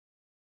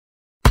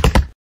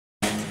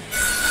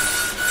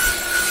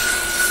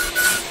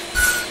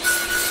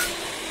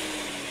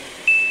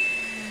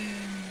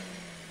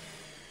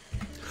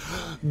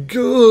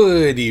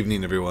Good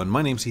evening, everyone.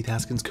 My name's Heath,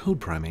 Haskins, Code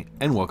Primate,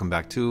 and welcome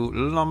back to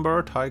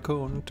Lumber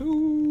Tycoon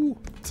 2.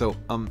 So,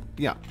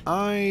 yeah,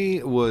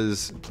 I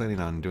was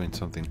planning on doing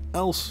something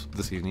else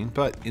this evening,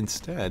 but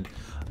instead,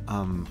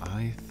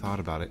 I thought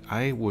about it.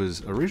 I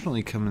was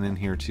originally coming in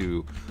here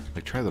to,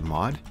 like, try the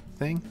mod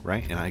thing,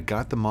 right? And I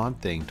got the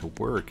mod thing to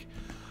work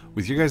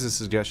with your guys'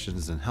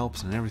 suggestions and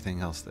helps and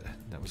everything else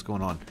that was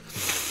going on.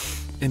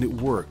 And it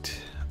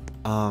worked.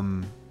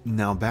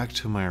 Now back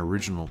to my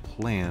original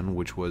plan,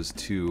 which was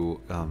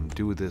to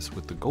do this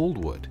with the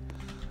goldwood.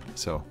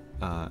 So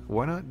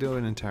why not do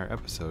an entire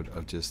episode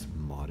of just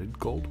modded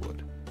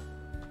goldwood?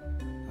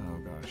 Oh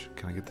gosh,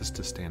 can I get this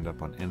to stand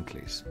up on end,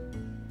 please?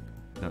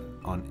 No,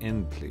 on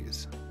end,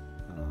 please.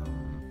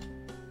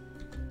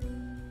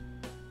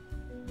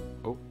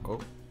 Oh,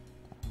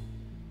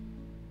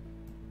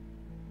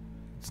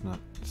 it's not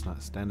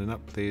standing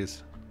up,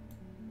 please.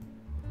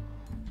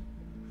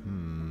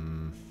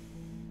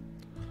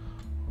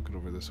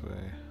 Over this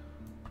way.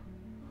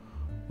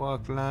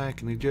 Walk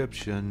like an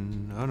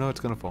Egyptian. Oh no, it's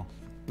gonna fall.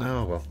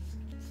 Oh well.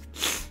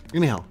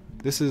 Anyhow,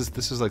 this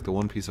is like the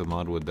one piece of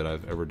mod wood that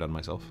I've ever done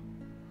myself.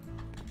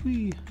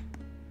 Whee!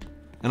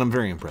 And I'm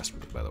very impressed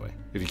with it, by the way.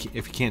 If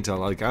you can't tell,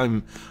 like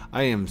I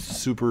am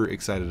super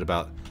excited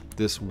about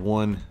this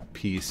one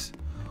piece.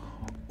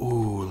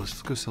 Ooh,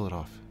 let's go sell it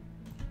off.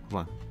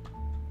 Hold on.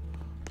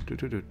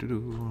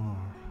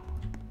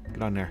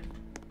 Get on there.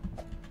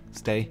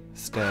 Stay.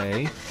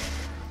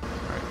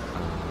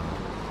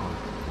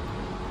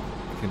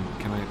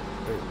 Can I?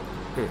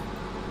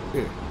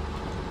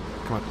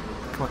 Come on.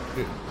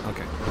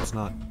 Okay, that's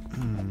not.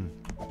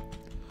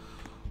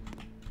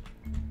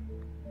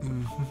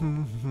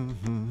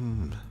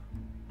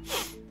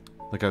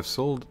 Like I've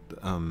sold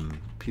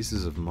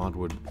pieces of mod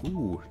wood.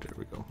 Ooh, there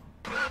we go.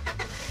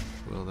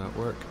 Will that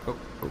work? Oh.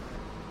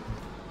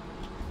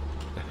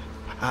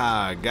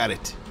 Ah, got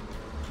it.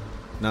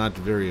 Not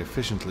very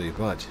efficiently,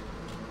 but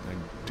I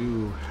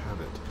do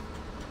have it.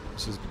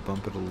 Let's just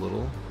bump it a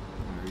little.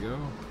 There we go.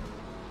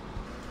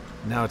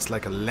 Now it's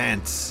like a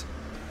lance.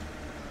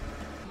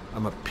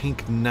 I'm a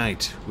pink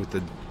knight with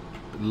a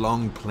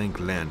long plank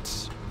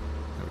lance.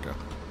 There we go.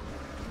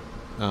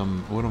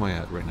 What am I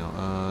at right now?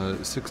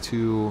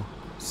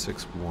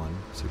 6261.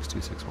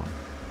 6261.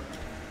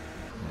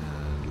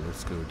 And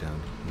let's go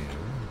down here.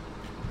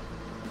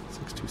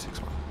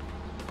 6261.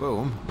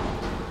 Boom.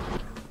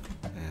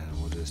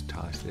 And we'll just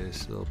toss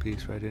this little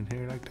piece right in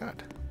here like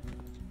that.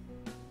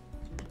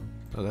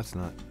 Oh, that's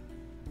not.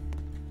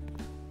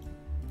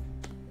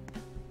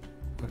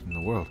 What in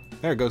the world?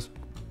 There it goes.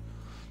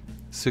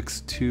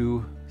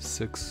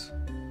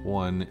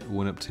 6261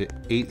 went up to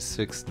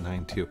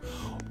 8692.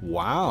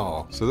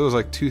 Wow. So that was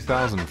like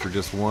 2,000 for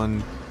just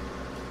one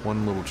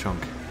little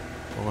chunk.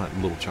 Well, not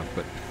little chunk,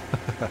 but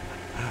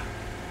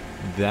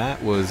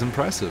that was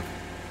impressive.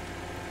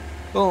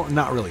 Well,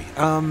 not really.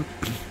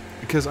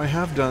 Because I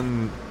have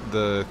done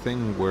the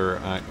thing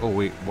where oh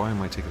wait, why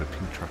am I taking a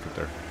pink truck up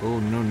there? Oh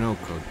no,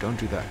 code, don't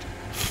do that.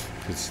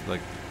 Because like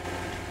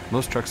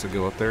most trucks that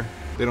go up there,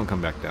 they don't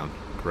come back down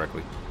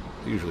correctly.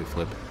 They usually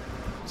flip.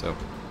 So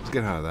let's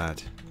get out of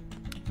that.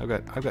 I've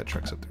got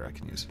trucks up there I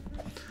can use.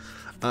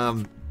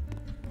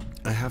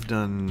 I have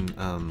done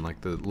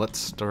like the Let's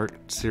Start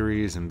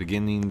series and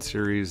Beginning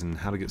series and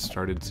How to Get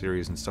Started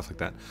series and stuff like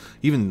that.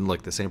 Even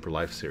like the Samper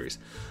Life series.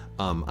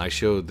 I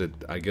showed that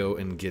I go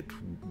and get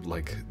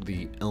like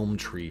the elm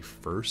tree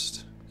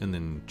first and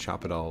then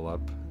chop it all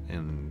up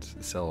and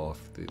sell off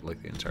the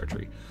entire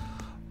tree.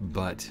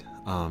 But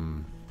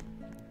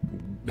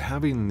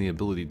having the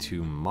ability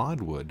to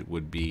mod wood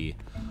would be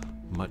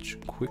much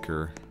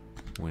quicker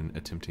when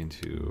attempting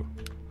to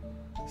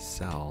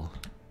sell.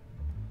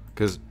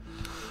 Because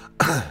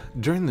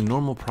during the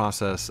normal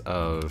process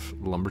of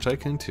Lumber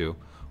Tycoon 2,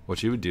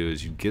 what you would do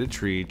is you'd get a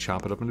tree,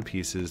 chop it up into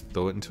pieces,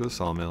 throw it into a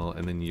sawmill,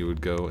 and then you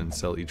would go and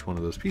sell each one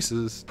of those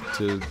pieces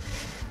to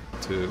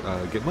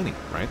get money,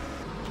 right?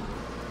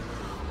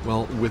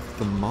 Well, with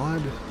the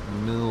mod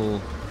mill,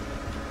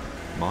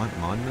 I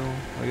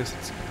guess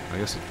it's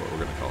what we're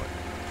gonna call it.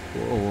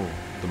 Whoa,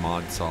 the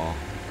mod saw,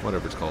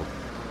 whatever it's called.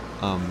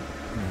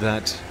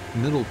 That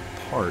middle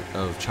part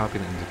of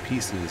chopping it into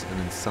pieces and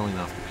then selling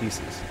off the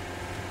pieces,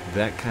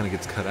 that kind of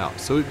gets cut out.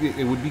 So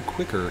it would be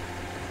quicker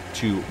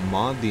to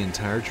mod the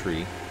entire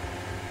tree.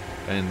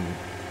 And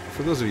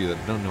for those of you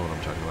that don't know what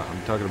I'm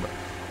talking about,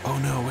 oh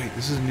no, wait,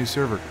 this is a new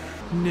server.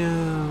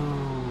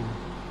 No.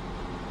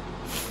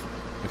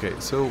 Okay,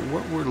 so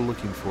what we're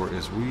looking for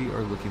is we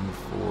are looking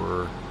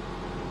for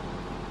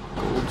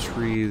gold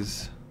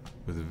trees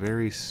with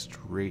very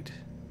straight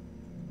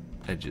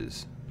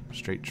edges,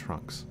 straight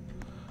trunks.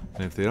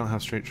 And if they don't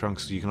have straight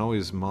trunks, you can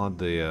always mod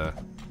the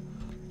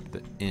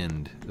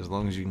end, as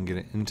long as you can get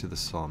it into the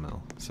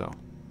sawmill. So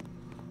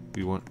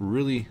we want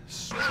really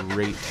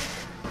straight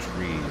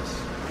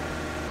trees.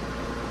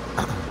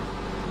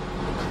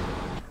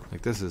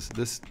 Like this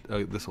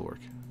will work.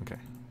 Okay.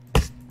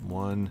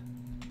 1.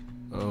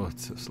 Oh,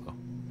 it's so slow.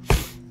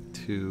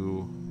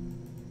 2,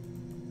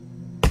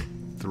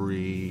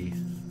 3,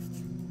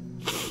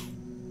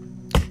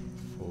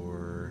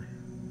 4,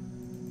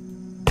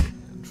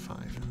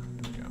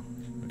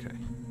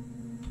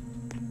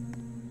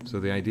 So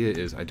the idea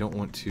is I don't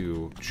want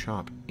to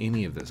chop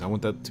any of this. I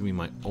want that to be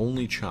my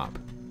only chop.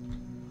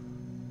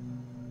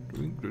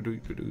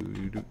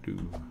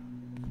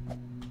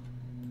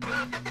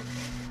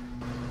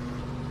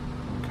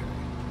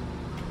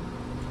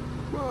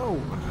 Whoa!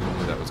 I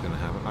knew that was going to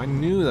happen. I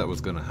knew that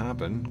was going to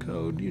happen.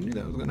 Code, you knew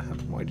that was going to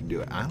happen. Why'd you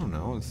do it? I don't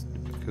know. It's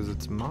because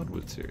it's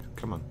Modwoods here.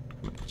 Come on.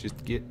 Come on.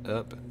 Just get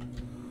up.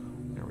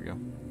 There we go.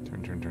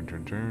 Turn, turn, turn,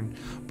 turn, turn.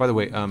 By the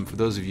way, for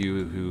those of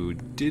you who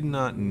did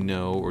not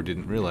know or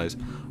didn't realize,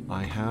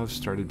 I have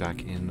started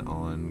back in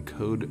on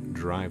Code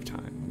Drive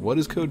Time. What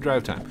is Code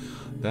Drive Time?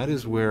 That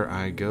is where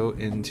I go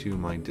into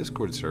my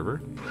Discord server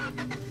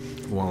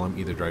while I'm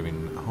either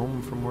driving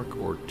home from work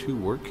or to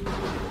work,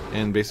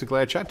 and basically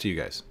I chat to you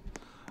guys.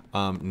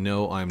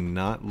 No, I'm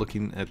not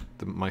looking at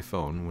my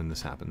phone when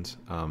this happens.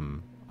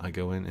 I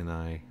go in and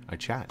I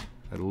chat.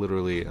 I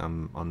literally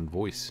on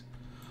voice.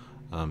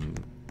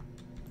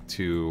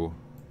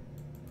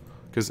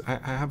 Because I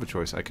have a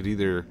choice. I could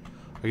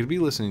be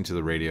listening to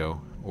the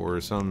radio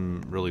or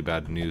some really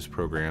bad news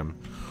program,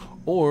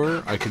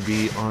 or I could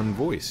be on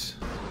voice,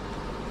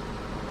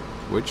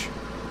 which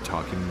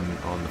talking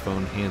on the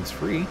phone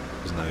hands-free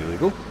is not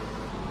illegal.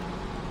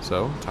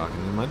 So talking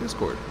in my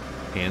Discord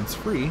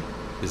hands-free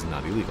is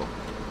not illegal.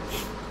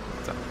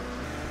 So,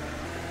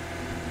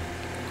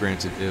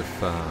 granted, if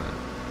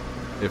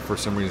for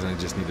some reason I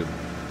just need to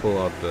pull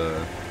out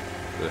the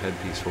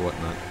headpiece or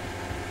whatnot,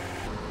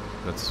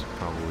 that's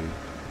probably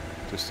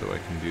just so I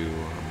can do.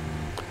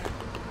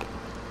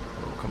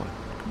 Oh, come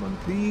on,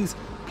 please,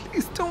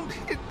 please don't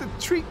hit the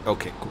tree.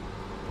 Okay, cool.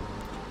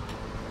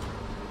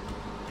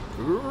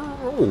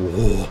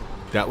 Oh,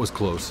 that was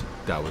close.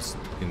 That was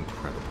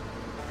incredible.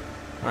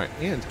 All right,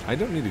 and I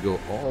don't need to go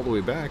all the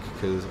way back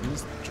because I'm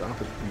just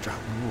dropping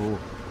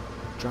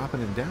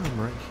it down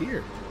right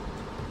here.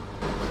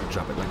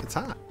 Drop it like it's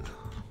hot.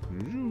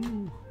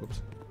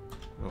 Whoops.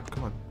 Oh,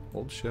 come on.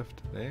 Hold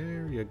shift.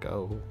 There you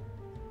go.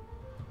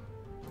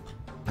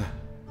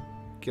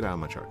 Get out of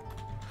my truck.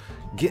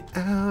 Get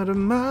out of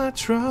my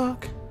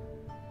truck.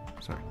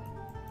 Sorry.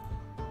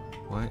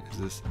 Why is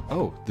this?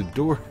 Oh, the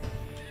door.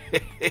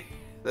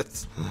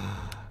 That's.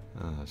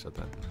 Shut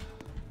that.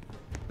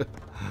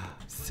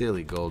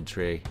 Silly gold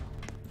tray.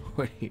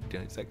 What are you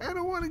doing? It's like, I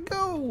don't want to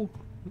go.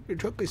 Your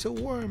truck is so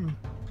warm.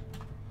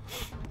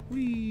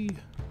 Whee.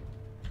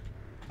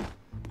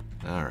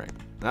 Alright.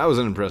 That was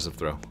an impressive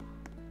throw.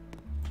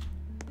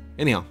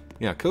 Anyhow,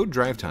 yeah, Code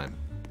Drive Time.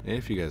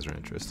 If you guys are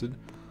interested,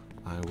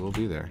 I will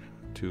be there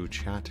to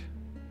chat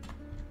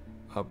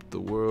up the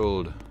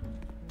world.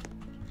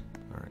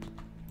 Alright.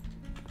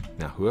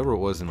 Now, whoever it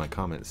was in my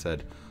comment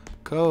said,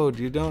 Code,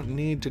 you don't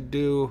need to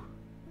do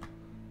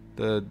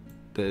the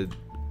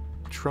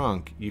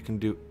trunk. You can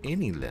do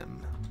any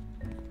limb.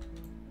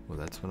 Well,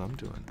 that's what I'm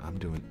doing. I'm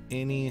doing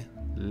any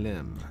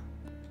limb.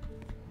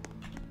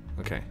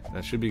 Okay,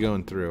 that should be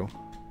going through.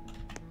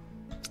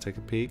 Let's take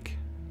a peek.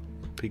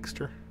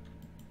 Peekster.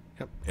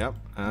 Yep,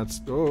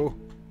 that's, oh.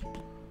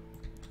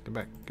 Get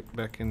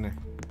back in there.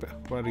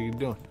 What are you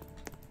doing?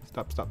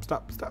 Stop.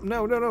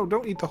 No,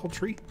 don't eat the whole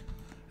tree.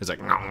 It's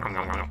like,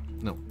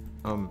 no.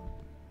 Oh,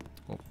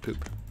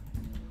 poop.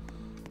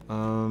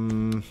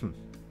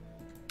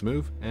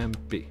 Move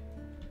and B.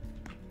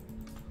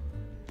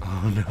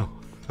 Oh no.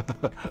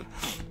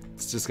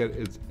 It's just got,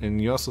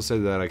 and you also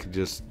said that I could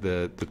just,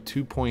 the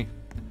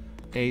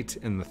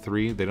 2.8 and the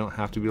 3, they don't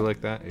have to be like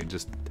that. It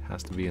just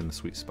has to be in the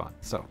sweet spot.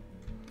 So,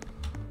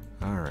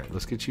 all right,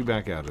 let's get you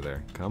back out of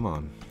there. Come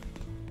on.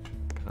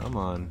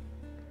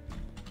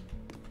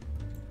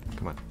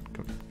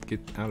 Get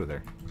out of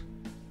there.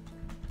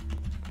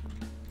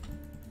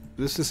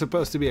 This is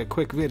supposed to be a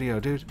quick video,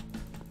 dude.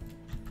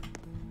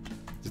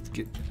 Just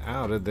get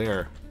out of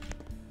there.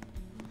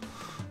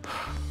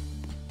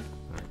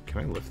 Alright,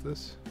 can I lift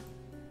this?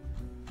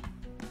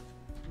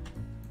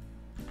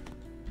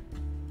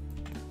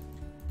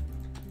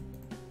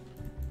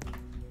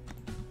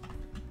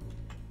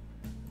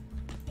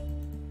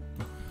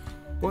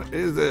 What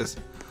is this?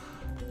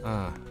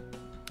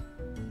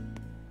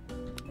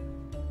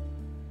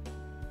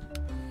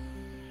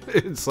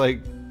 It's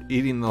like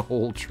eating the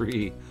whole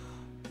tree.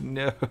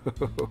 No.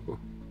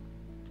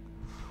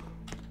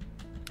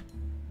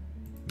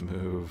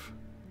 Move.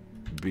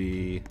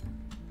 B.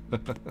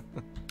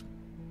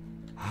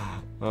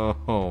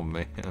 Oh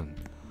man.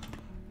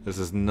 This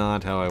is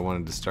not how I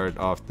wanted to start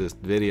off this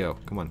video.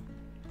 Come on.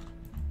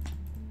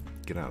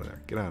 Get out of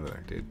there. Get out of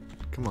there, dude.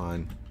 Come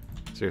on.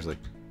 Seriously.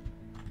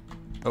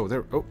 Oh,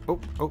 there. Oh,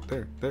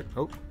 there.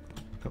 Oh.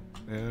 No.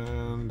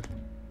 And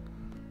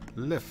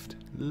lift.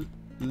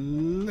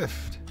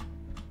 Lift.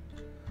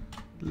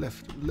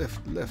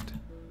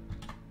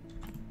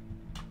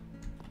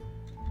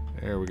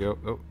 There we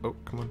go. Oh,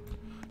 come on.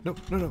 No,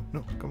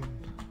 come on.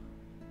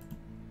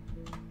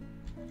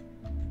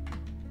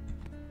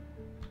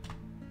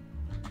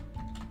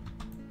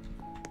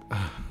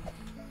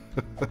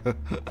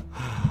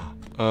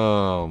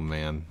 Oh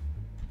man.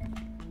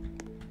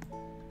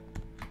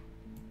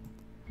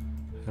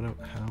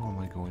 How am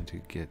I going to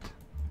get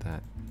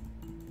that?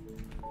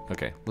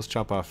 Okay, let's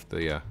chop off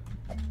the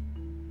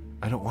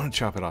I don't want to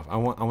chop it off. I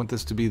want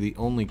this to be the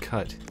only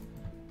cut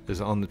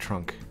is on the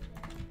trunk.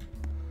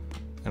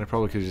 And I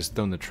probably could have just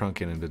thrown the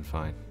trunk in and been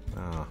fine.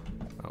 Oh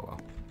well.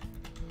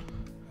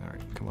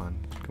 Alright, come on.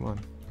 Come on.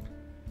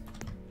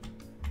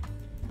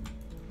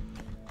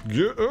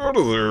 Get out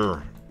of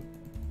there!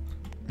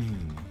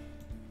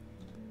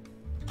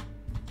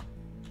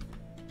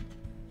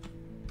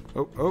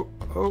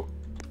 Oh.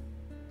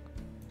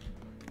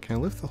 Can I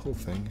lift the whole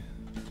thing?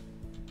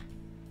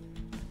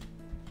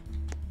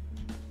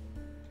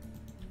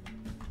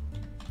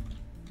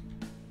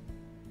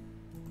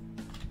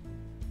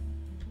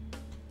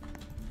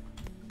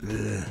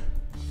 Ugh.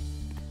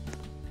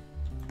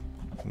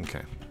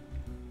 Okay.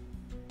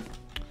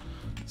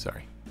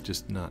 Sorry,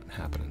 just not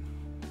happening.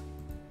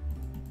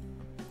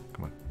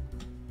 Come on.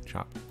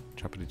 Chop.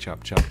 Choppity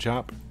chop, chop,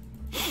 chop.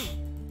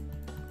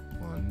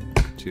 1,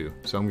 2.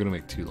 So I'm gonna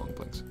make 2 long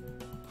planks.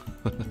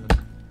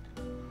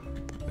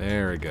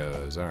 There it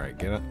goes. Alright,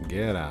 get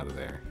out of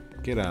there.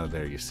 Get out of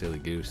there, you silly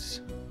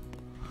goose.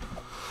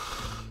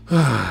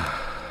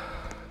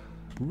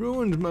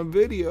 Ruined my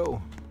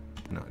video.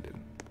 No, I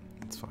didn't.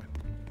 It's fine.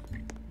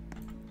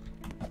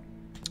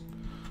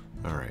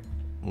 Alright,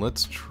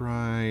 let's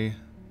try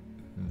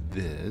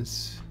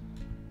this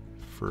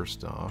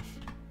first off.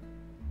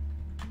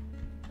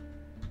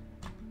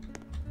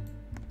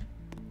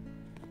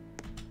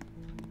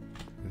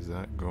 Is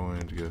that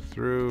going to go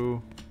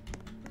through?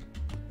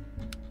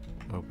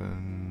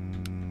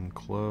 Open,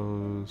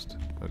 closed.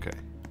 Okay.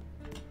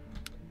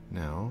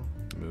 Now,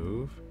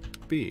 move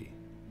B.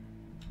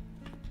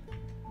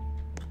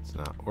 It's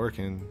not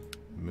working.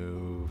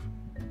 Move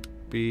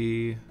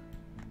B.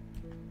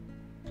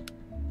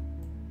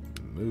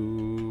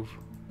 Move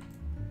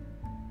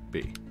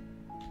B.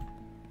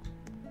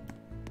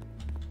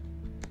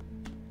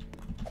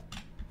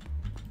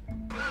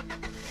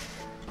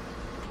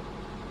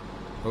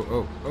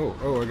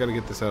 Oh, I gotta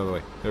get this out of the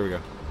way. There we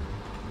go.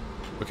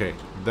 Okay,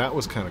 that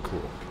was kind of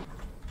cool.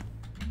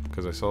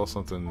 Because I saw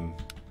something...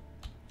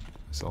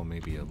 I saw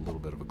maybe a little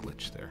bit of a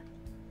glitch there.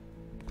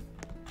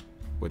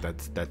 Wait,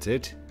 that's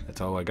it? That's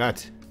all I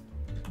got?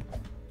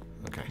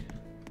 Okay.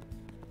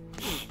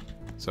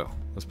 So,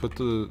 let's put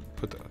the...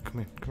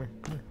 Come here.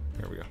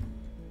 There we go.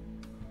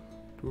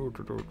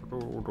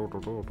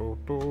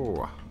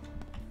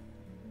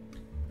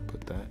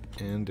 Put that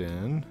end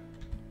in.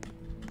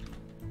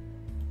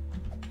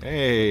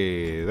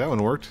 Hey, that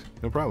one worked.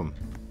 No problem.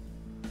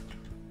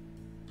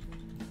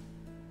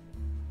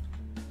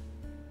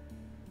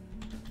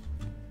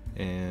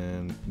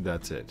 And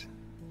that's it.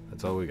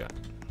 That's all we got.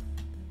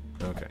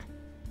 Okay.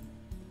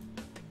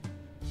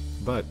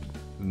 But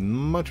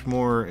much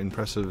more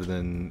impressive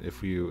than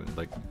if you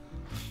like.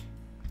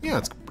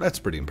 Yeah, that's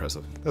pretty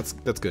impressive. That's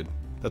good.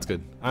 That's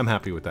good. I'm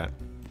happy with that.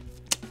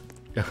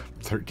 Yeah,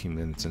 13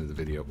 minutes into the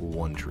video,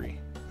 1 tree.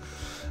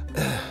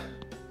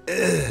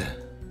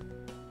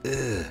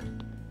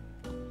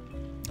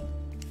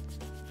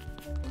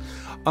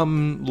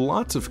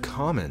 Lots of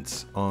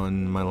comments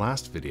on my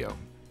last video,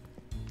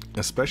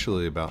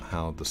 especially about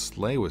how the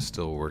sleigh was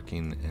still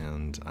working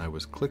and I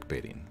was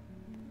clickbaiting.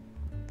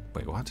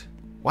 Wait, what?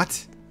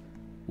 What?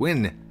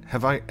 When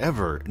have I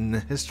ever in the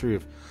history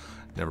of...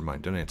 Never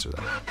mind, don't answer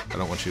that. I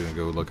don't want you to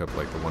go look up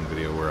like the one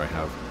video where I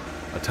have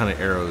a ton of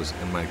arrows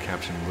and my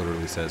caption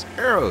literally says,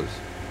 arrows!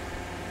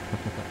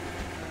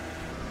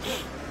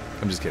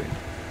 I'm just kidding.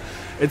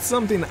 It's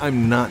something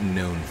I'm not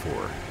known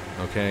for,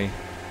 okay?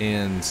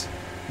 And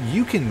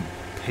you can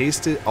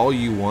paste it all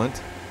you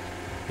want.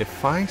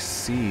 If I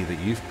see that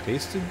you've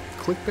pasted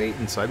clickbait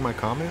inside my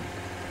comment,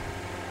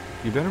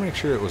 you better make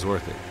sure it was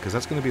worth it, because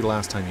that's going to be the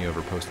last time you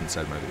ever post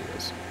inside my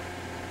videos.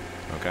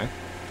 Okay?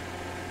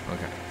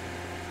 Okay.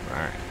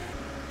 Alright.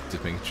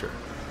 Just making sure.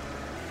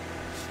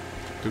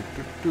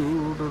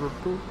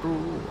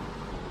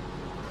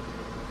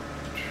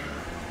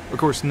 Of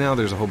course, now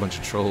there's a whole bunch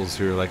of trolls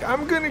who are like,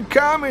 I'm gonna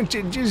comment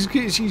it just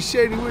because he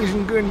said he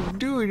wasn't gonna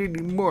do it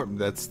anymore.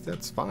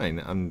 That's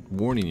fine. I'm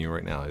warning you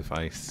right now. If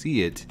I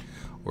see it,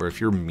 or if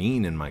you're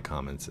mean in my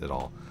comments at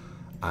all,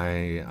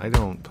 I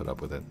don't put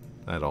up with it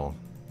at all.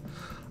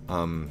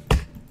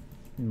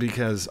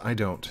 Because I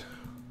don't.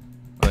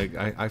 Like,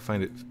 I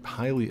find it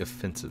highly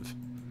offensive.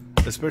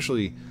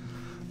 Especially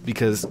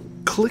because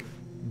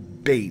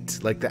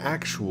clickbait, like the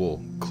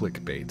actual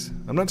clickbait.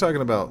 I'm not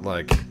talking about,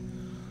 like,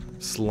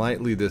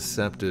 slightly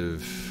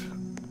deceptive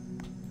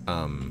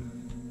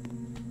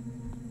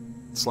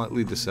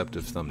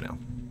thumbnail.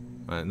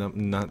 No,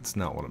 that's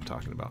not what I'm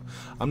talking about.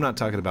 I'm not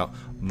talking about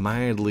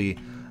mildly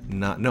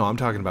not... No, I'm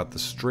talking about the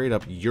straight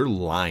up, you're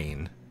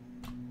lying,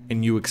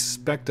 and you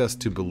expect us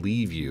to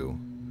believe you,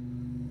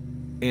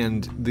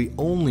 and the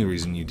only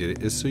reason you did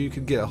it is so you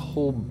could get a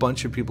whole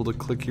bunch of people to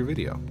click your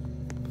video.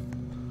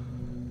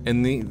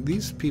 And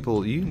these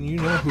people, you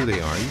know who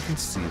they are, you can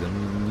see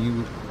them,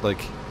 you,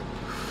 like...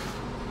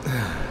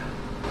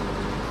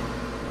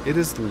 It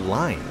is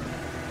lying.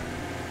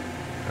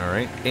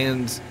 Alright?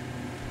 And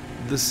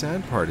the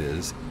sad part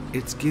is,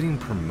 it's getting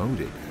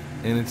promoted.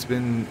 And it's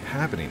been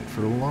happening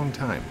for a long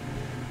time.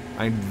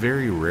 I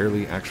very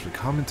rarely actually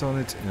comment on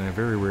it, and I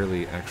very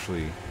rarely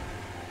actually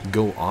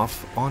go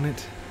off on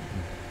it.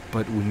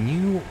 But when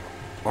you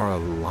are a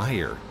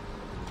liar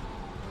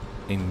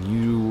and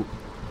you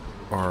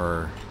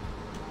are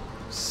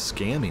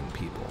scamming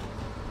people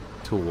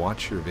to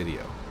watch your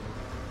video,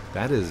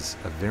 that is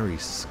a very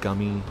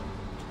scummy,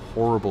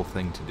 horrible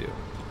thing to do.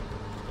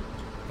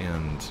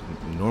 And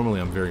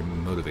normally I'm very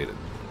motivated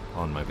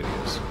on my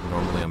videos.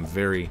 Normally I'm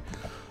very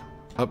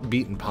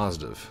upbeat and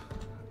positive.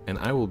 And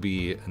I will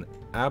be an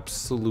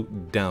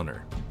absolute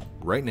downer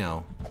right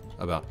now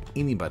about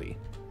anybody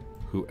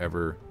who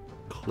ever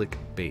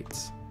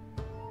clickbaits.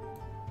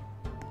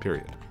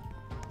 Period.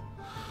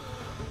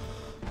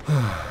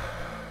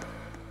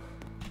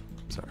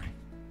 Sorry.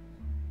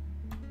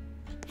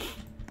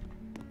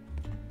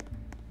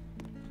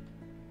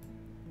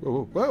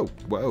 Whoa, whoa,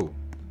 whoa.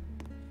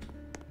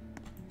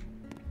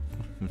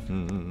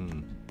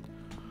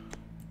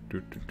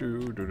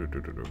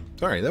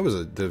 Sorry, that was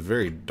a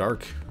very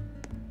dark,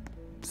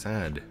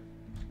 sad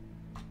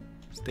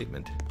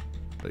statement.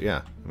 But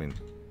yeah, I mean,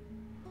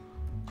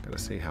 gotta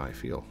say how I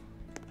feel.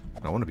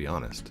 I want to be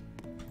honest.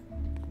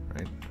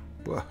 Right?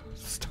 Whoa,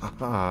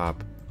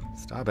 stop.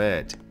 Stop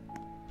it.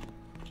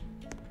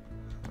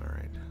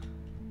 Alright.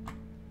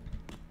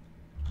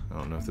 I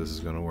don't know if this is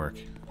gonna work.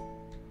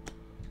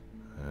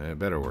 It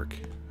better work.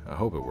 I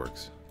hope it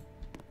works.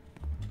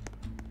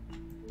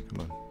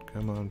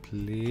 Come on,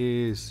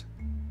 please.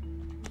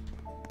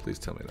 Please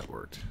tell me that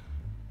worked.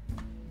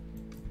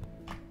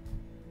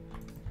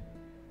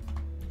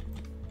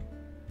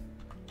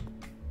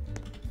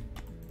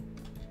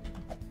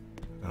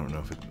 I don't know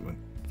if it went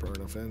far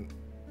enough in.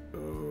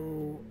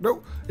 Oh,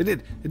 no, it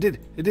did. It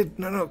did. It did.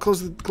 No, no,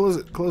 close it. Close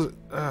it. Close it.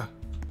 Ah,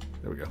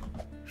 there we go.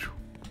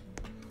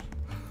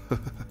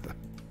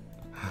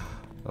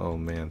 Oh,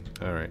 man.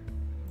 All right.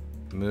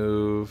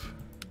 Move.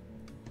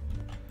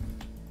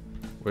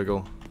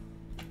 Wiggle.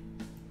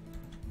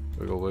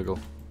 Wiggle, wiggle.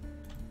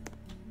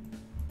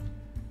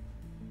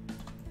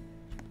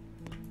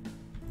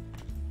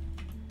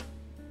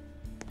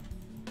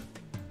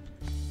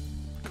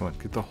 Come on,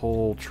 get the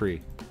whole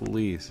tree,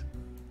 please.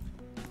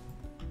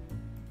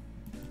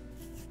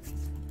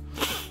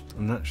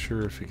 I'm not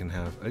sure if you can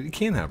have... You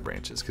can have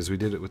branches, because we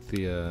did it with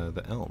the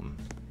elm.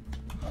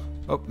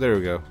 Oh, there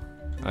we go.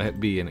 I hit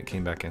B and it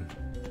came back in.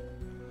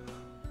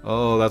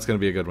 Oh, that's going to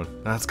be a good one.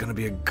 That's going to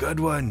be a good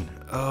one.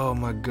 Oh,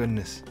 my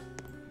goodness.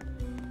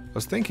 I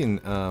was thinking,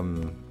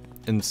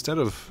 instead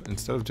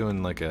of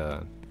doing like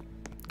a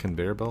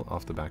conveyor belt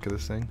off the back of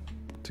this thing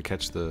to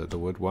catch the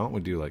wood, why don't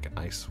we do like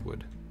ice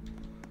wood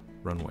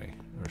runway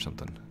or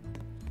something?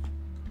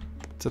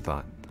 It's a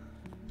thought.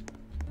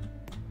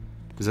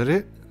 Is that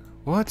it?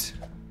 What?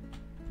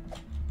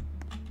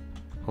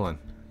 Hold on.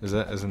 Is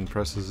that as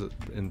impressive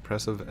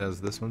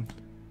as this one?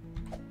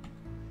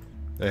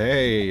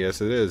 Hey, yes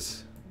it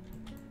is.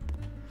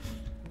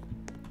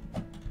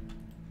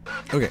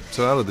 Okay,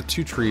 so out of the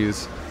 2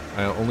 trees,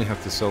 I only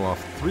have to sell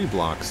off 3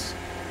 blocks.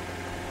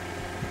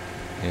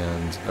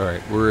 And,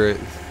 alright, we're at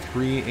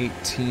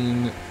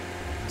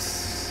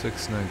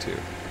 318,692.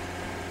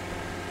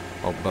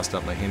 I'll bust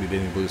out my handy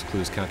dandy Blues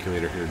Clues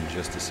calculator here in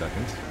just a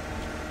second.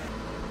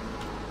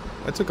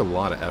 That took a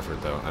lot of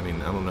effort, though. I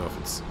mean, I don't know if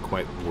it's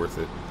quite worth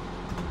it.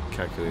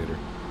 Calculator.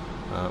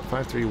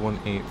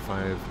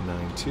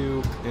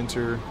 5318592.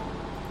 Enter.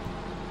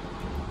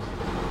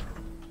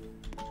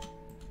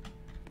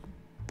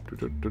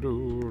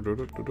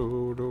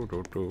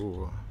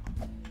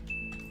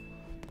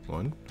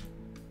 One,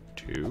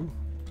 2,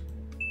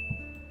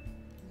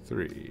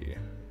 3.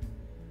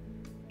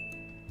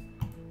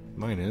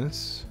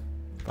 Minus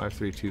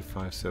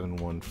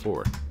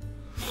 5325714.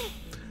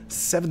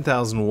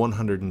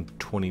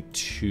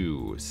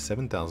 7,122.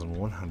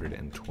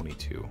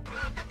 7,122.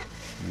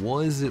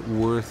 Was it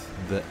worth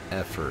the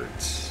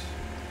effort?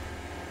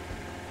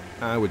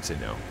 I would say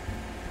no.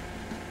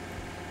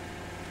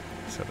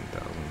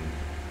 7,000.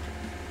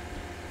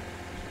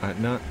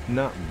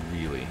 Not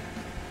really.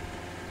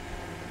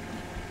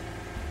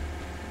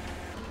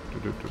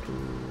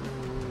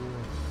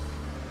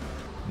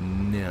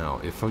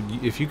 Now,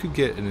 if you could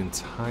get an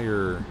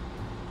entire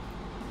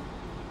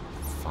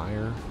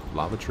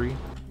lava tree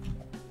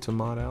to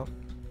mod out,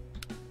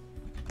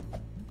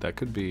 that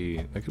could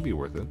be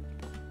worth it.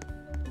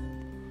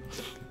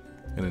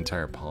 An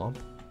entire palm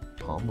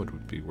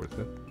would be worth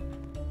it.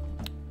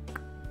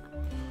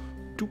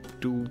 Doop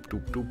doop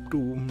doop doop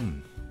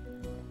doop.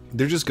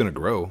 They're just gonna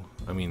grow.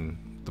 I mean,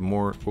 the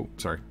more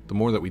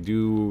that we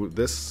do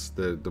this,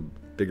 the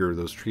bigger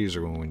those trees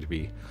are going to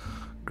be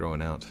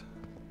growing out.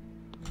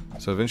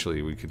 So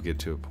eventually we could get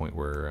to a point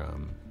where,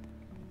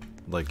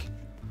 like,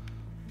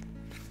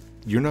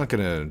 you're not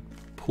gonna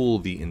pull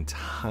the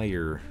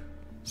entire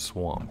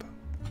swamp.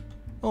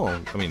 Oh,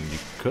 I mean, you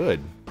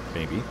could,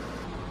 maybe.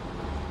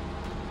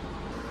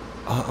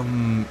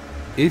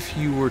 If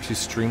you were to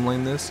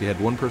streamline this, you had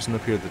one person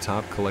up here at the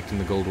top collecting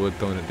the gold wood,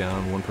 throwing it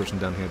down, one person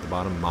down here at the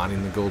bottom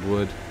modding the gold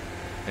wood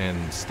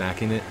and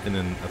stacking it, and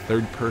then a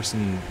third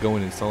person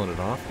going and selling it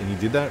off, and you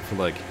did that for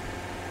like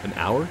An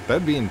hour?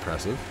 That'd be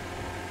impressive.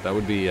 That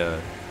would be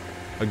a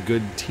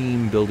good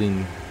team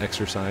building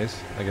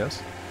exercise, I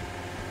guess.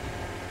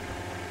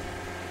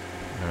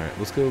 Alright,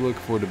 let's go look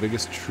for the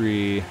biggest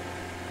tree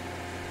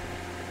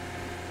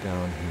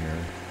down here.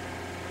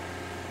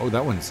 Oh,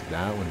 that one's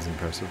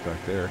impressive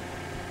back there.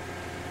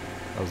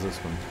 How's this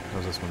one?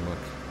 How's this one look?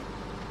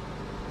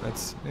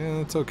 That's, yeah,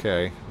 that's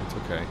okay. That's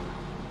okay.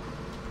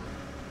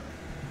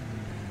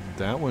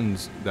 That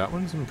one's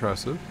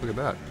impressive. Look at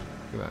that.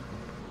 Look at that.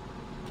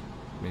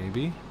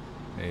 Maybe.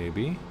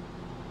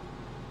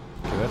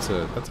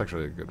 Okay, that's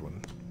actually a good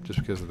one. Just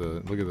because of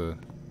the, look at the,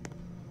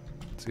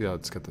 see how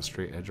it's got the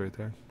straight edge right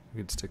there?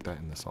 We could stick that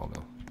in the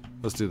sawmill.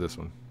 Let's do this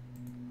one.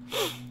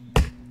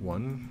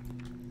 1,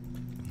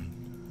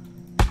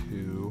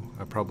 2,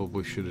 I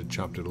probably should have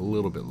chopped it a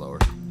little bit lower.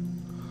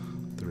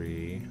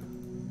 3,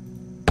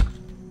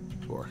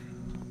 4.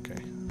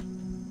 Okay.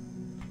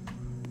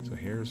 So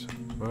here's,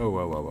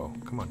 whoa.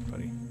 Come on,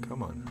 buddy.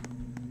 Come on.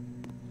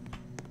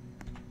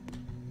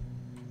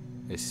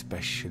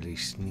 Especially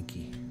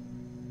sneaky.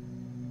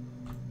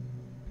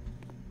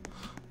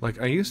 Like,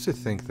 I used to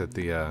think that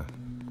the,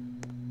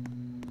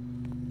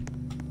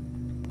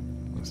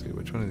 let's see,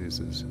 which one of these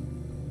is,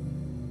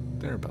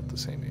 they're about the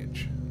same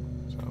age,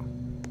 so.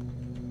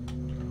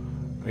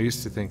 I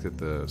used to think that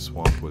the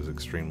swamp was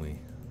extremely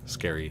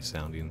scary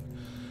sounding,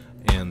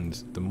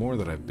 and the more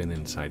that I've been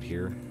inside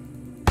here,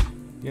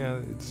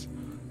 yeah, it's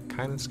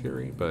kind of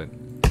scary, but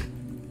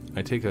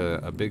I take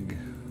a big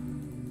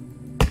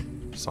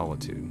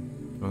solitude.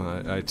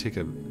 I take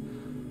a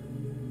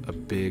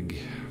big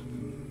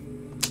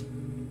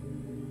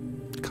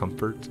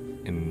comfort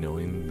in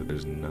knowing that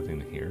there's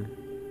nothing here.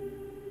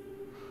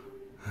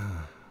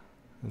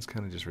 It's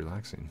kind of just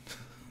relaxing.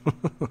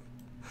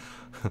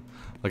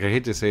 Like, I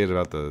hate to say it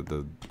about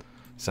the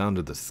sound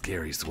of the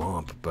scary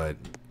swamp, but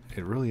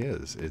it really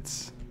is.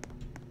 It's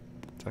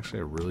actually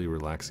a really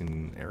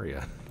relaxing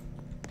area.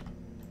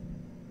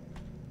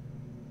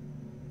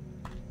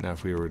 Now,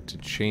 if we were to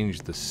change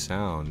the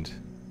sound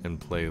and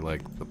play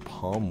like the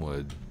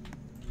Palmwood,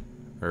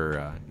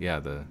 or yeah,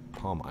 the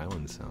Palm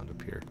Island sound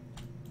up here,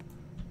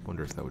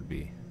 wonder if that would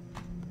be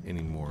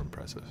any more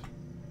impressive.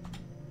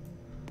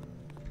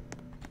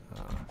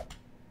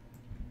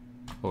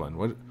 Hold on,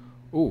 what?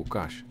 Oh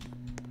gosh!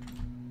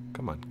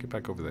 Come on, get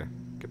back over there.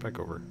 Get back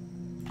over.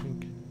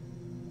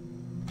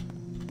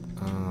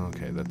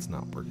 Okay, that's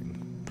not working.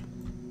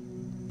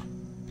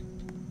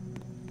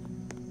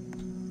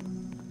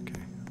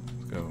 Okay,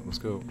 let's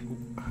go.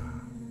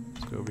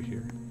 Let's go over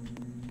here.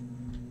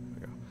 There we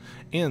go.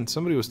 And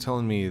somebody was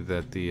telling me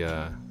that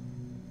the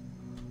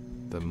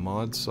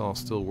mod saw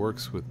still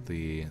works with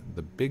the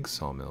big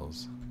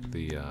sawmills,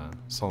 the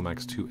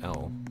Sawmax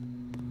 2L,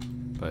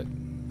 but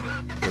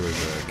there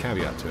was a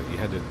caveat to it. You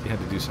had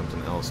to do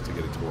something else to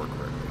get it to work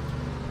correctly.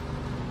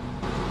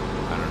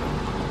 I don't know.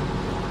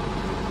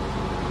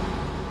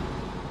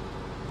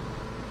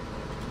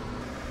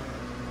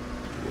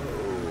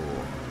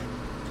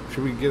 Whoa.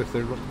 Should we get a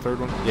third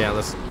one? Yeah,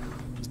 let's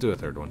do a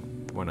third one.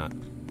 Why not?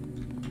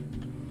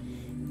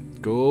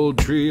 Gold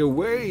tree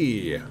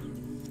away!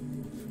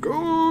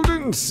 Gold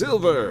and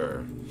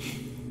silver!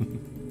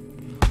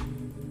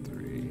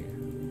 3.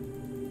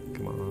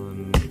 Come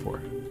on,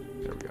 4.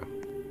 There we go.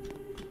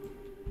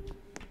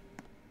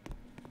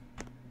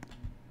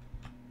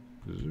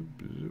 Zoop,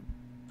 zoop,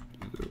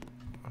 zoop.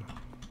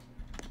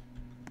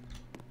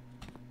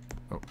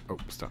 Oh,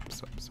 stop.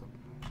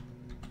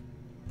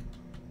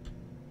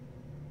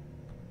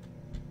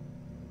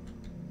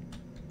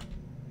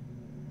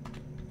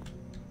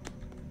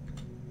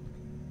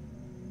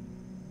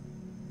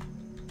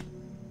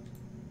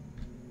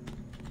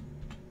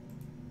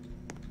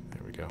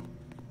 There we go.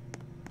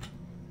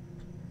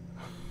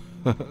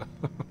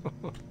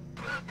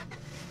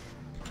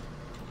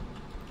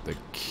 The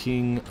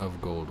King of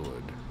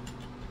Goldwood.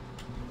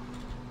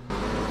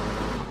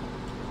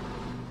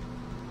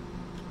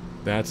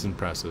 That's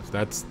impressive.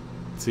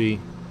 See,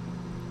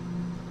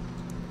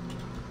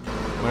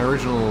 my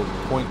original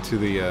point to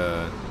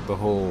the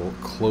whole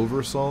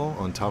clover saw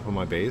on top of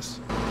my base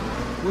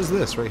was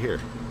this right here.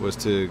 Was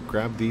to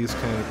grab these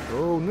kind of,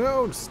 oh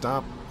no,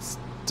 stop.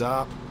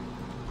 I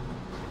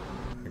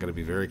gotta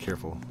be very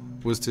careful.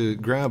 Was to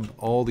grab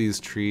all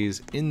these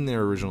trees in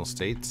their original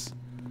states,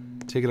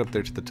 take it up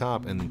there to the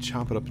top, and then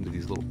chop it up into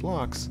these little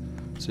blocks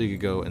so you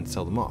could go and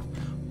sell them off.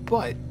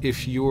 But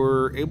if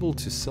you're able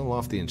to sell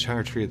off the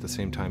entire tree at the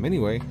same time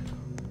anyway,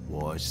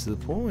 what's the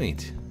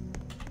point?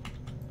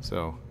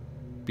 So,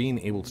 being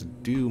able to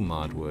do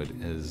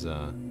modwood has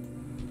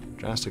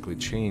drastically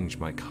changed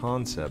my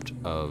concept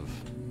of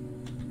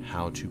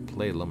how to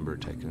play Lumber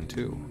Tycoon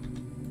 2.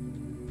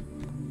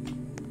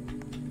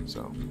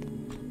 So,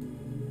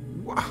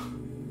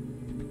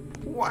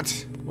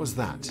 what was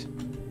that?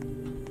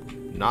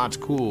 Not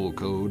cool,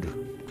 code.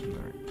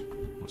 Alright,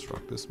 let's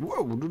rock this.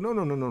 Whoa,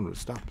 no.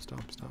 Stop,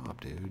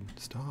 dude.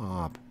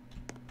 Stop.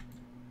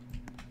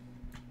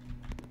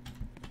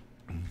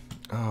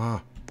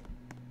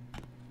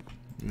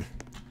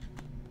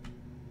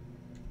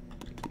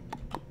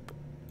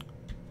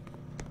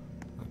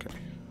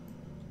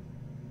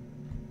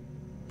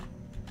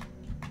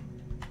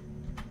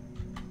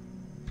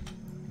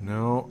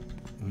 No.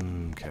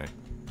 Okay.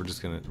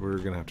 We're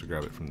gonna have to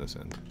grab it from this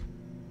end.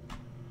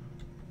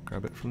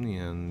 Grab it from the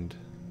end.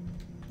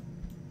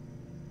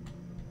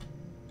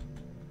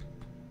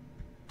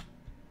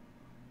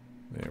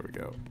 There we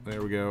go.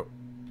 There we go.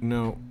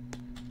 No.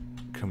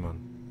 Come on.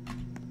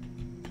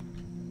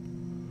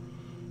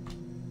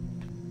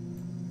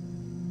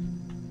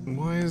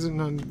 Why is it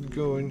not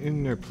going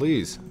in there?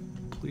 Please.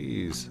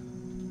 Please.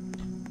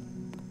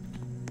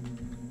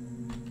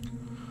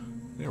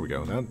 There we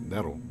go.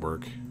 That'll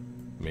work.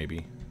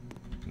 Maybe.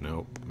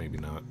 Nope. Maybe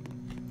not.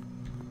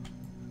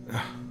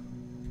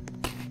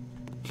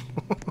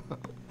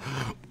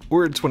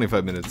 We're at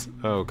 25 minutes.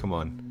 Oh, come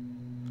on.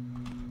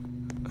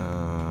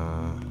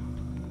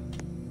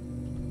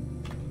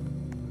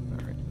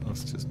 Alright,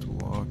 let's just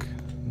walk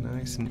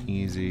nice and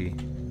easy.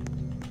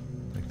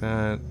 Like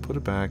that. Put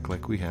it back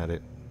like we had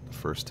it the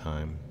first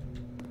time.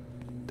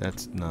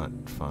 That's not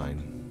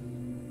fine.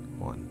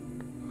 One.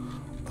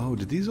 Oh,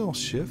 did these all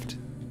shift?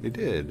 They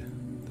did.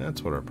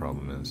 That's what our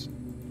problem is.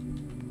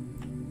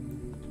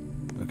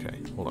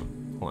 Okay, hold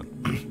on. Hold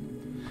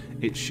on.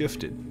 It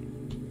shifted.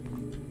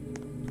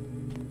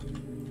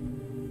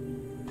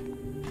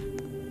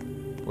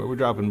 Where we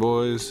dropping,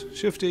 boys?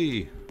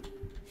 Shifty!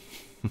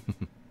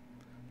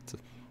 It's a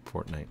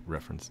Fortnite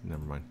reference.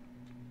 Never mind.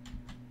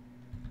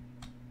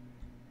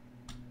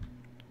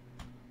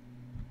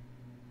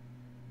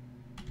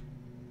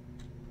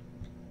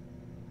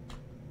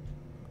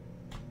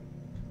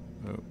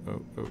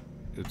 Oh.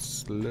 It's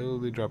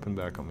slowly dropping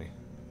back on me.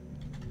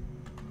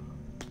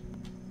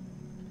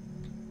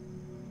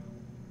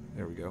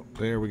 There we go.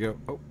 There we go.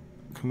 Oh,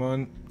 come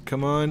on.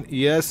 Come on.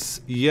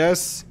 Yes.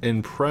 Yes.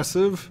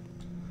 Impressive.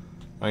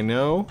 I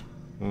know.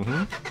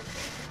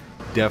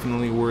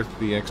 Definitely worth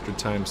the extra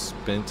time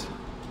spent.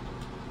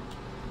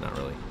 Not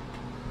really.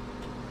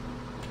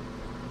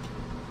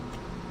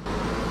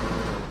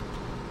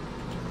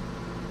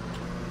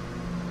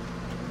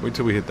 Wait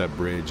till we hit that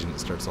bridge and it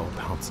starts all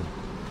bouncing.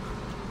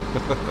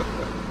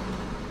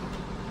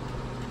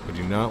 I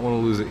do not want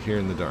to lose it here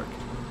in the dark.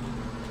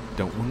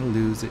 Don't want to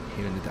lose it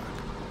here in the dark.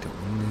 Don't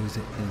want to lose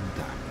it in the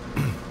dark.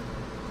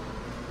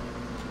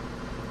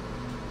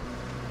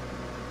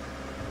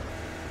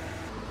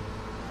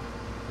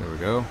 There we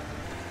go.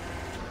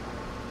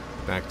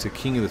 Back to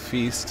King of the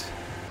Feast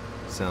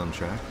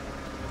soundtrack.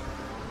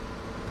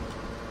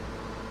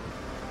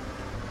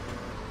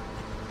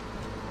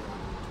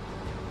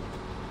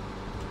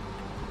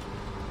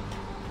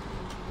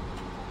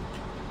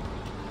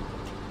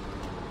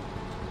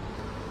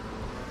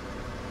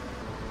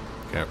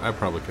 Okay, I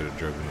probably could have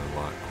driven a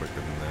lot quicker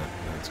than that.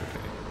 That's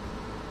okay.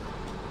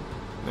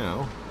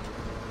 Now,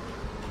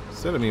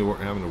 instead of me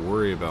having to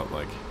worry about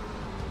like,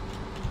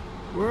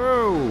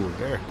 whoa,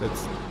 there,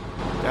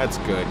 that's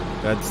good.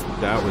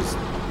 That was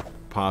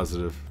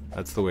positive.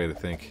 That's the way to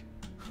think.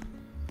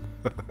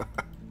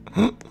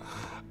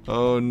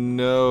 Oh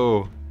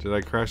no! Did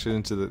I crash it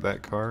into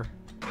that car?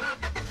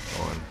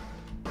 Hold on.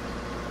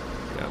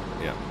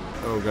 Yeah.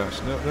 Oh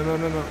gosh, no!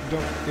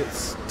 Don't get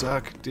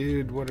stuck,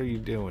 dude. What are you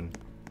doing?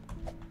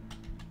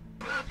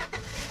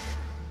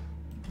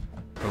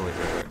 Oh wait.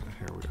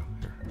 Here we go.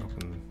 Here,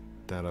 open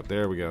that up.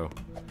 There we go.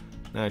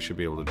 Now I should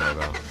be able to drive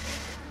out.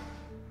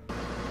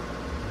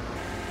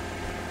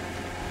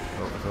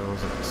 Oh, I thought I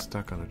wasn't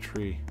stuck on a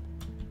tree.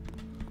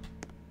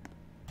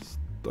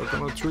 Stuck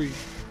on a tree.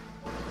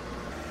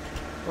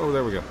 Oh,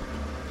 there we go.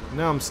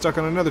 Now I'm stuck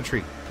on another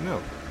tree.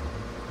 No.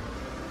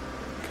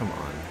 Come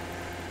on.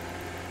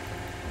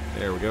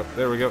 There we go.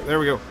 There we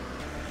go.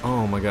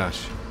 Oh my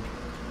gosh.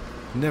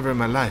 Never in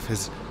my life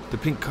has the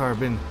pink car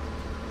been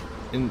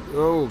in...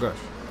 Oh gosh.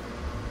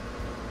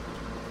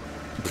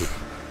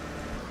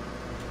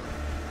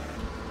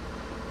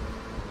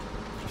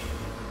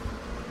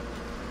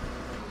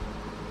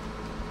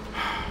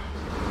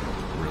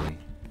 Really?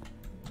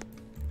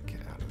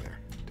 Get out of there,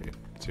 dude.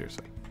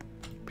 Seriously.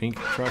 Pink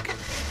truck,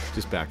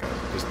 just back up.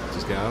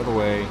 Just get out of the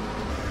way,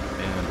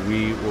 and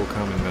we will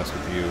come and mess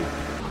with you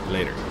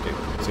later,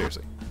 dude.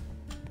 Seriously.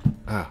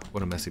 Ah,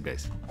 what a messy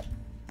base.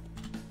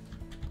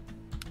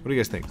 What do you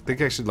guys think?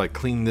 Think I should like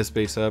clean this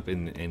base up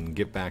and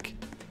get back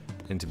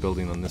into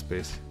building on this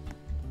base?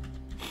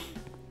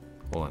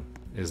 Hold on.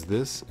 Is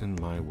this in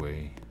my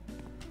way?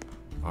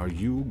 Are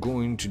you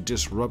going to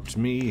disrupt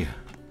me?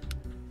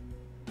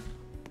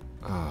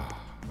 Ah,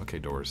 okay,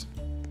 doors.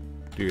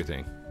 Do your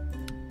thing.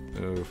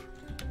 Move.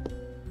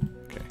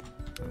 Okay,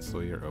 that's the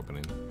way you're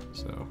opening.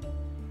 So,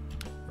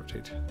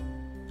 rotate.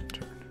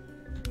 Turn.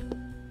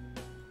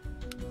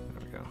 There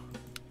we go.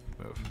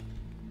 Move.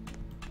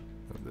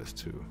 Move this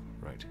to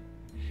right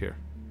here,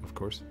 of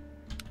course.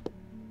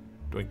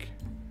 Doink.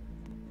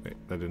 Wait,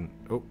 that didn't...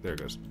 Oh, there it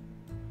goes.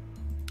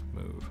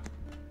 Move.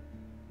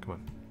 Come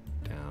on.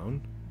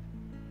 Down.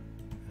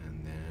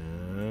 And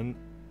then...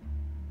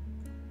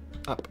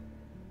 up.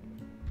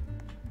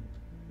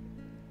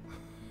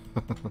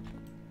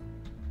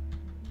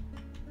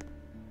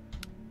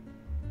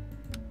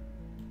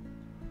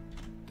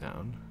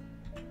 Down.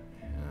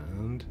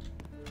 And...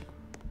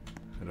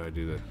 how do I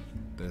do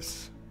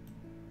this?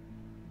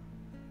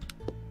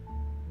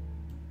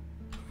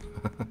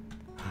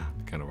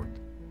 Kind of worked.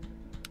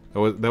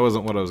 That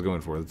wasn't what I was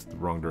going for. That's the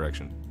wrong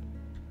direction.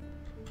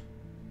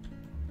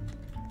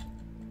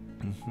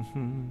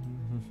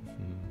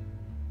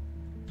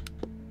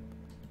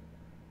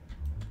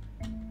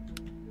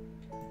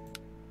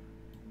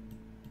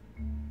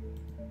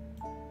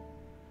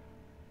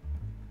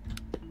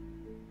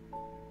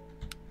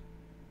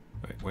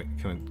 Wait,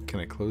 can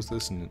I close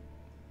this and...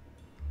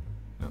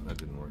 No, that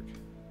didn't work.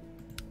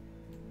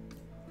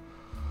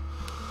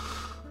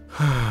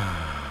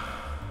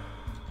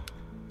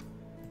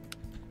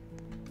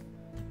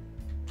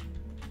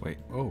 Wait,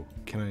 oh,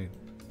 can I...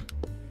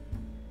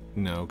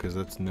 No, because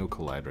that's no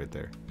collide right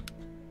there.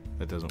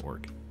 That doesn't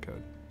work,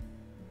 code.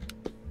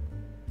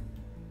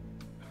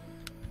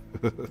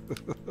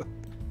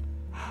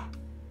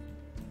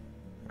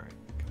 Alright,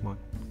 come on,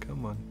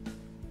 come on.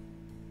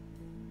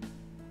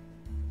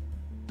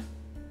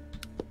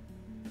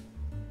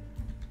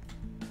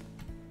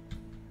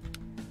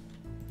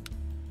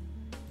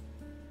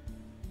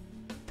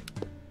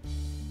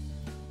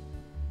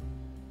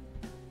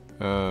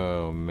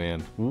 Oh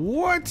man.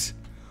 What?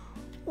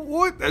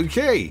 What?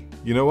 Okay.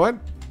 You know what?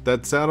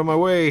 That's out of my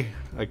way.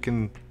 I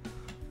can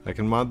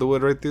mod the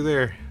wood right through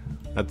there.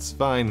 That's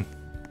fine.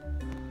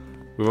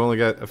 We've only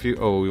got a few.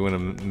 Oh, we went a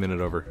minute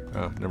over.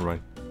 Oh, never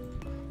mind.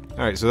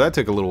 Alright, so that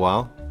took a little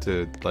while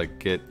to like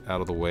get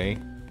out of the way.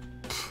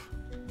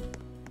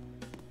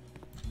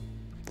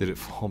 Did it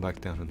fall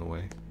back down in the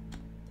way?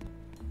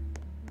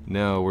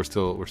 No, we're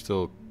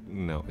still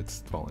no,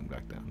 it's falling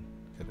back down.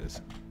 It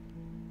is.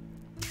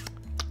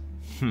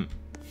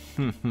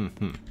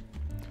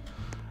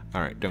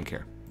 All right, don't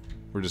care.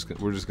 We're just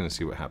gonna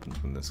see what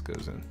happens when this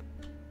goes in.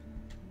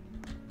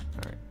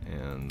 All right,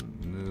 and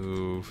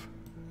move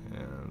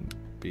and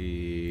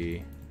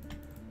be.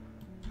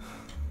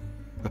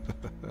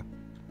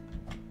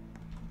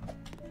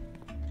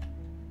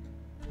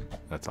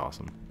 That's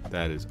awesome.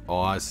 That is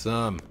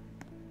awesome.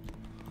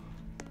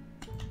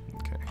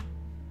 Okay,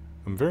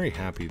 I'm very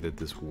happy that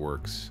this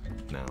works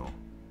now.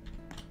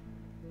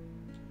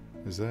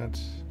 Is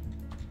that?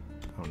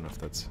 I don't know if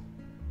that's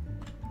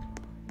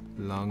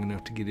long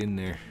enough to get in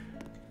there.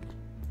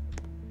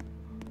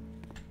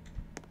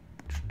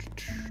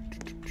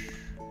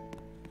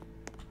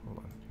 Hold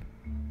on.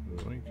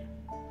 Link.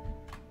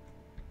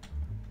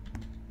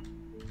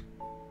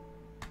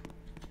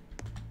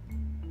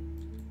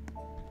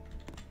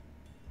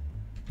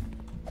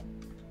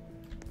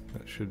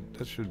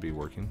 That should be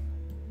working.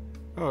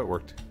 Oh, it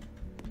worked.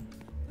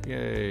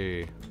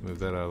 Yay! Move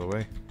that out of the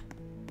way.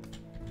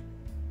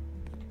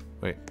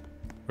 Wait.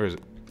 Where is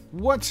it?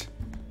 What?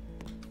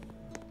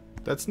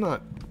 That's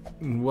not...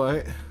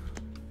 What?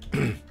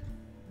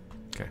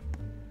 Okay.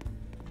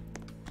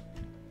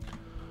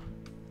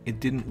 It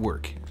didn't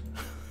work.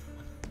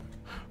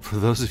 For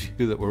those of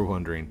you that were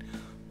wondering,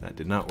 that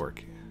did not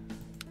work.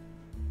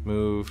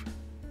 Move.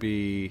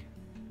 B.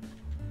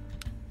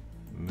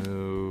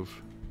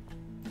 Move.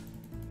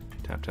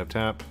 Tap, tap,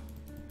 tap.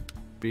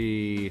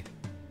 B.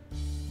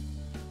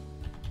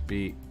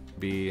 B.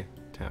 B.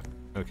 Tap.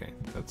 Okay,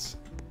 that's...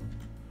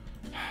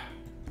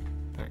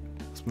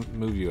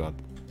 Move you out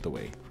the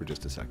way for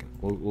just a second.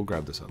 We'll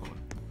grab this other one.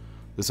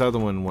 This other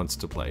one wants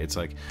to play. It's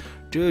like,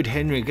 dude,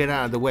 Henry, get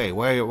out of the way.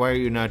 Why are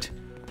you not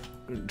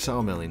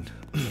sawmilling?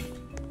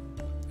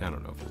 I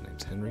don't know if his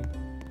name's Henry,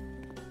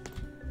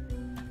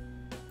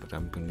 but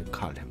I'm going to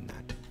call him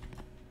that.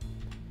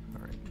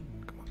 All right,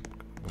 come on.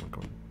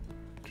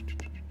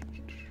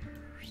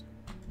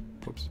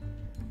 Whoops.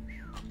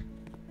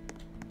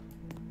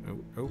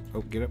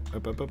 Oh, get up.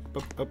 Oh,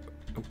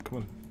 come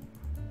on.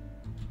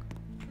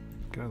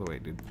 Get out of the way,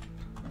 dude.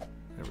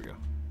 There we go.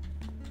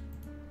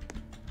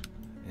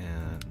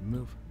 And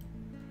move.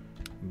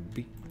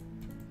 B.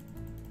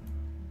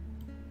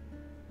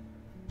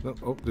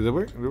 Oh, did it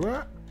work?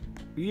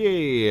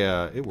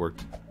 Yeah, it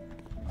worked.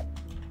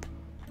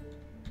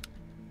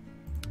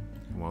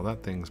 While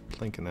that thing's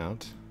planking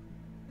out.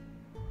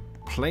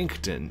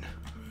 Plankton.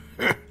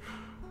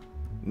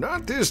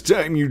 Not this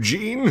time,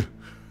 Eugene.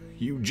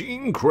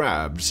 Eugene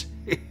Krabs.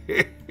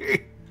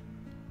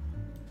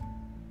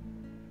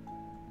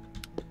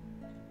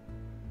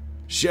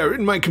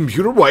 Sharon, my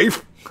computer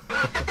wife.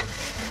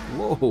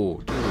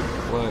 Whoa, dude,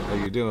 what are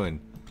you doing?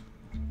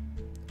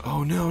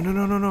 Oh,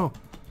 no.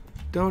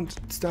 Don't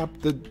stop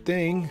the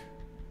thing.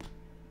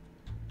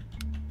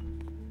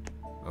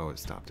 Oh, it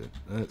stopped it.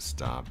 It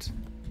stopped.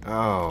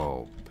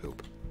 Oh,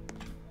 poop.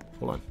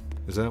 Hold on.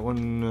 Is that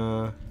one,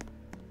 how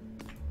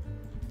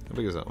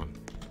big is that one?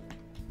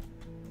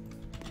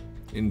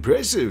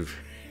 Impressive.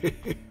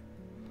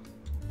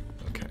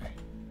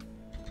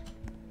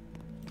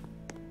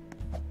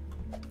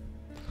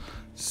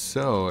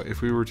 So,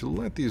 if we were to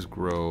let these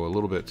grow a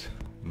little bit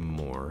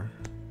more,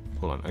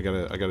 hold on, I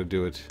gotta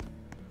do it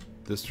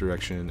this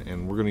direction,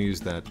 and we're gonna use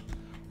that.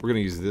 We're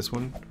gonna use this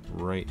one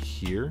right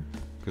here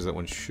because that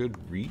one should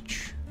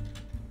reach,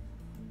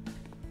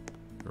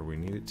 or we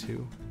need it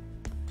to.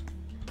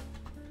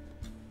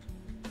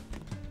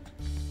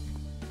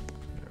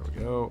 There we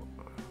go.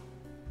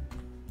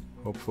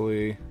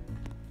 Hopefully,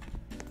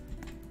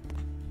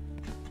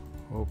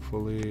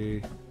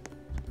 hopefully,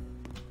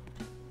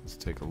 let's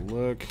take a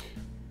look.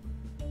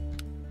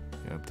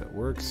 Yep, that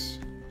works.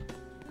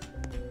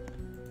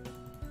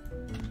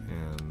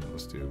 And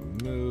let's do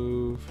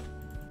move,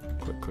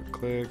 click, click,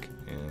 click,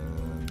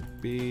 and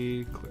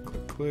B, click,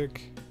 click,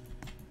 click.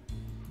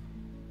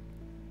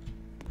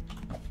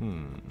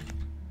 Come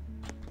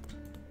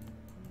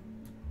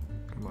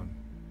on,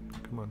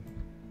 come on.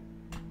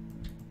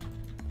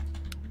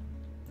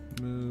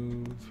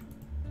 Move.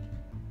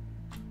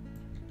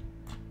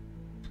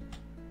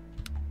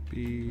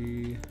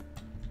 B.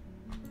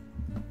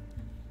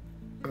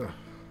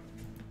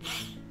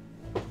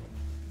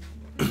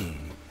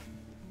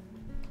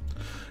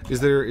 Is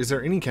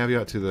there any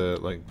caveat to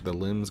the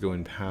limbs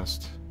going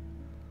past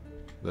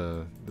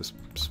this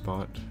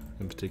spot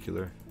in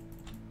particular?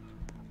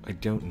 I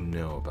don't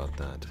know about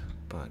that,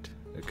 but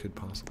it could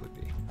possibly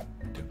be.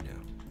 I don't know.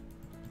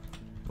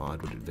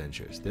 Modwood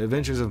Adventures. The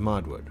Adventures of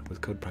Modwood with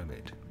Code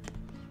Primate.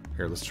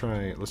 Here, let's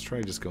try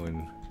just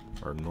going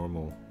our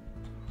normal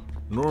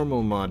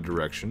mod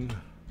direction.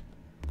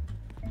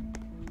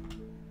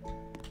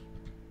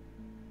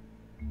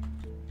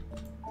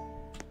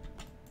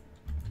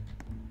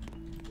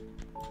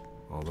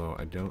 Although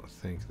I don't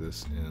think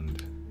this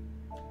end.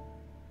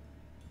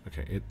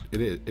 Okay, it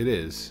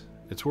is.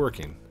 It's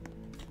working.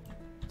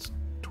 It's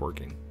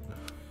twerking.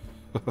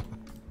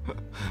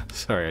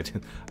 Sorry, I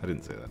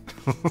didn't say that.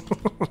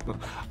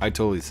 I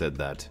totally said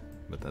that,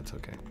 but that's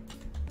okay.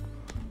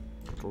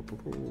 Come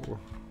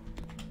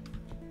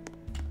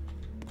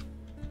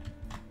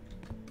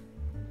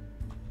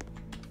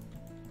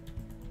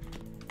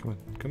on,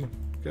 come on.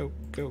 Go,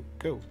 go,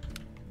 go.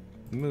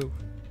 Move.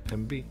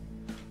 MB.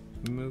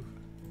 Move.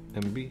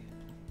 MB. Did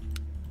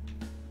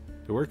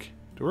it work?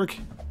 Did it work?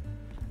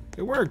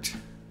 It worked!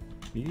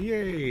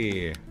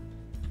 Yay!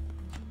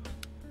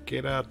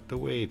 Get out the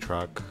way,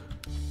 truck.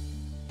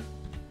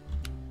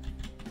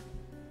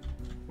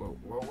 Whoa,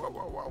 whoa, whoa,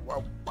 whoa, whoa,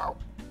 whoa, whoa.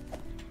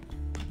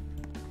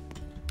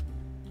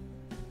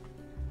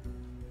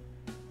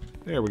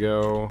 There we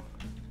go.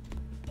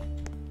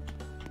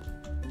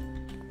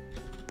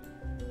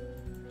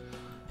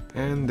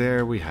 And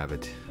there we have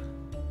it.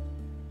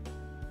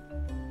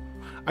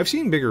 I've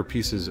seen bigger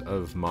pieces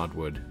of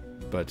modwood,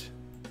 but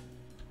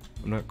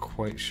I'm not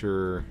quite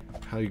sure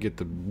how you get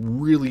the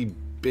really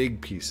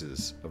big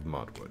pieces of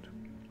modwood.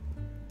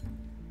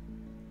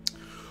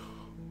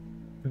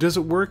 Does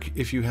it work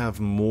if you have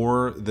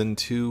more than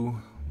 2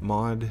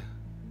 mod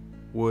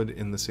wood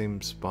in the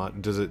same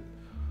spot? Does it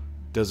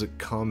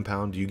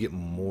compound? Do you get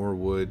more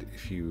wood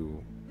if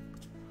you...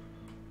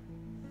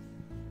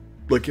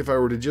 Like if I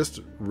were to just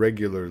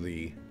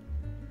regularly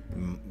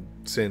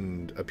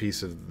send a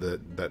piece of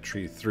that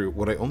tree through,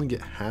 would I only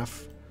get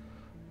half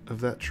of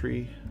that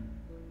tree?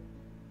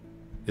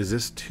 Is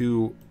this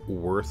 2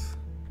 worth?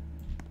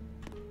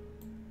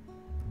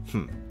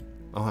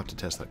 I'll have to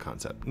test that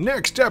concept.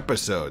 Next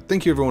episode!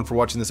 Thank you everyone for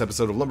watching this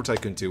episode of Lumber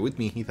Tycoon 2 with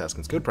me, Heath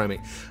Haskins, Code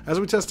Primate, as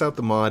we test out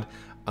the mod.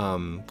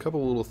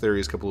 Couple little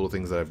theories, couple little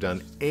things that I've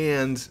done,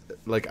 and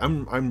like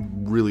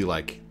I'm really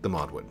like the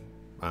modwood.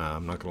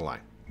 I'm not gonna lie.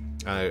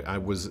 I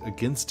was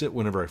against it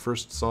whenever I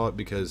first saw it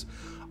because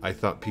I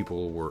thought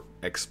people were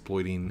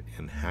exploiting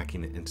and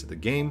hacking it into the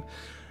game.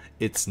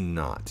 It's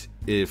not.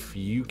 If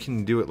you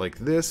can do it like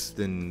this,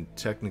 then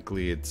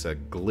technically it's a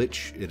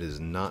glitch. It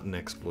is not an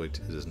exploit.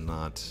 It is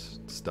not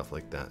stuff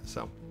like that.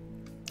 So,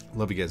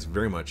 love you guys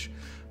very much.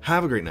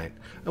 Have a great night,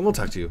 and we'll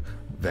talk to you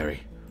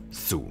very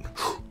soon.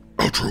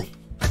 Outro.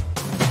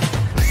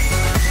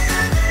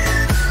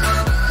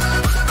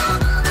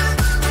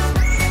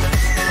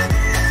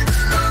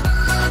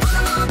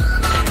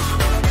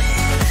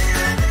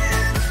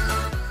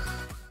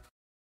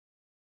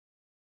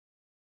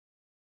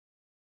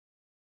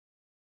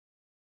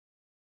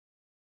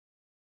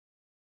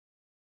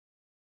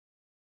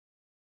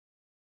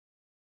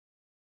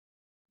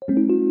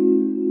 You